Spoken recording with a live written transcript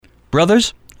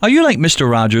Brothers, are you like Mr.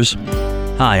 Rogers?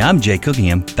 Hi, I'm Jay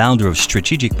Cookingham, founder of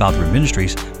Strategic Fathering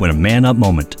Ministries with a Man Up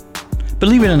Moment.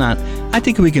 Believe it or not, I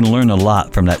think we can learn a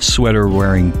lot from that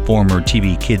sweater-wearing former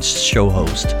TV kids show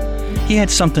host. He had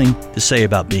something to say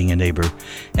about being a neighbor.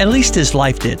 At least his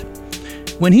life did.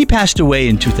 When he passed away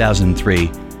in 2003,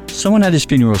 someone at his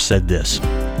funeral said this: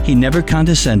 "He never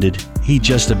condescended. He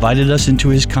just invited us into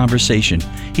his conversation.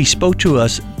 He spoke to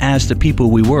us as the people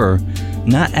we were,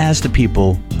 not as the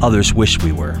people others wished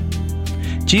we were."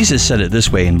 Jesus said it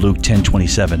this way in Luke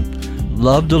 10:27.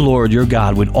 "Love the Lord your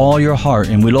God with all your heart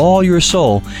and with all your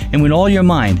soul and with all your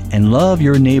mind, and love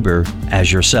your neighbor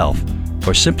as yourself."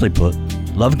 Or simply put,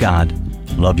 love God,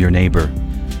 love your neighbor.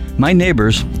 My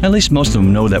neighbors, at least most of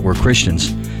them, know that we're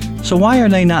Christians. So why are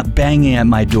they not banging at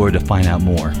my door to find out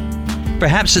more?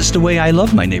 Perhaps it's the way I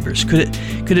love my neighbors. Could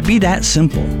it be that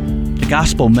simple? The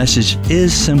gospel message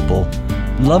is simple.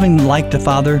 Loving like the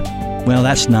Father, well,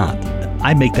 that's not.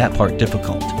 I make that part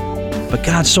difficult. But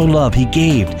God so loved, He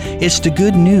gave. It's the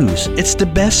good news. It's the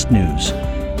best news.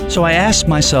 So I ask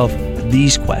myself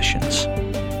these questions.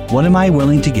 What am I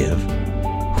willing to give?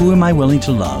 Who am I willing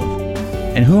to love?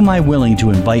 And who am I willing to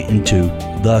invite into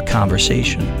the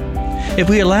conversation? If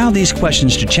we allow these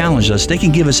questions to challenge us, they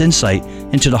can give us insight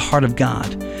into the heart of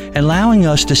God, allowing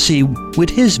us to see with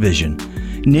His vision.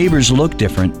 Neighbors look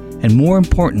different, and more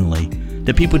importantly,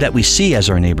 the people that we see as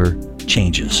our neighbor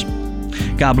changes.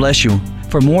 God bless you.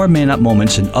 For more Man Up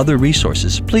Moments and other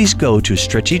resources, please go to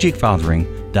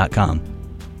strategicfathering.com.